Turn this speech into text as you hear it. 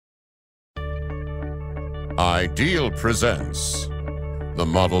Ideal presents the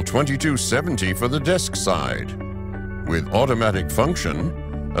Model 2270 for the desk side. With automatic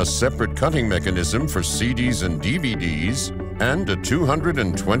function, a separate cutting mechanism for CDs and DVDs, and a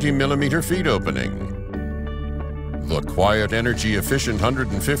 220mm feed opening. The quiet, energy-efficient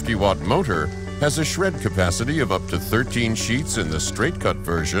 150-watt motor has a shred capacity of up to 13 sheets in the straight-cut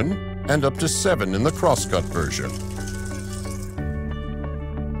version and up to 7 in the cross-cut version.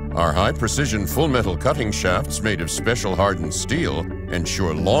 Our high-precision full-metal cutting shafts made of special hardened steel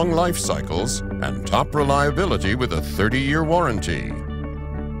ensure long life cycles and top reliability with a 30-year warranty.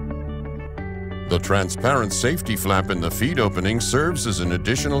 The transparent safety flap in the feed opening serves as an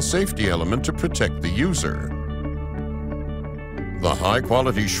additional safety element to protect the user. The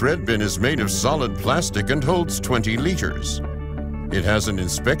high-quality shred bin is made of solid plastic and holds 20 liters. It has an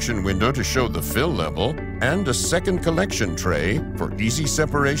inspection window to show the fill level and a second collection tray for easy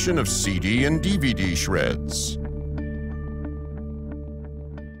separation of CD and DVD shreds.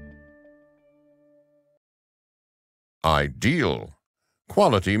 Ideal.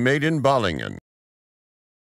 Quality made in Balingen.